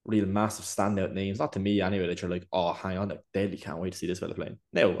real massive standout names, not to me anyway, that you're like, oh, hang on, like, deadly, can't wait to see this fella playing.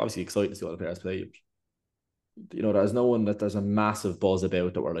 Now, obviously excited to see all the players play. There's no one that there's a massive buzz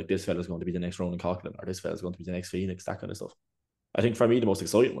about that we're like, this fella's going to be the next Ronan Coughlin, or this fella's going to be the next Phoenix, that kind of stuff. I think for me, the most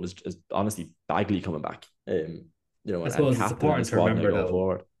exciting one is honestly Bagley coming back. I And suppose it's captain in the important to squad now remember going though.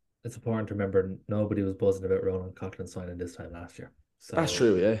 forward. It's important to remember nobody was buzzing about Ronan Coughlin signing this time last year. That's So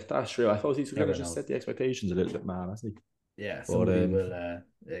true, yeah. That's true. I suppose he's kind never of just know. set the expectations a little bit, man, hasn't he? Yeah, But somebody will.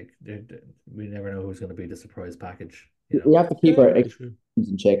 We never know who's going to be the surprise package. We have to keep yeah, our very true. expectations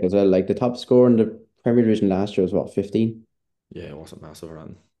in check as well. Like the top score in the Premier Division last year was what, 15? Yeah, it wasn't massive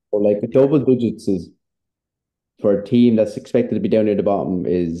around. Or like double digits is for a team that's expected to be down near the bottom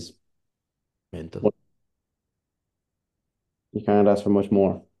is Mental. you can't ask for much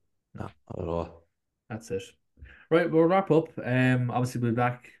more. No, not at all. That's it. Right, we'll wrap up. Obviously we'll be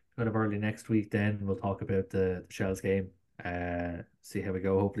back kind of early next week. Then we'll talk about the Shells game. See how we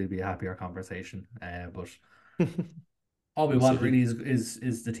go. Hopefully, it'll be a happier conversation. But all we We'll want see. really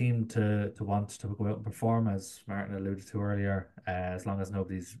is the team to want to go out and perform, as Martin alluded to earlier. As long as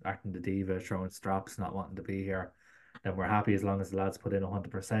nobody's acting the diva, throwing straps, not wanting to be here, then we're happy. As long as the lads put in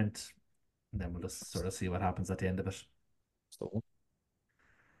 100%, and then we'll just sort of see what happens at the end of it. So,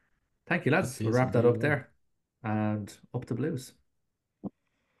 Thank you, lads. that We'll is wrap that indeed, up yeah. there, and up the Blues.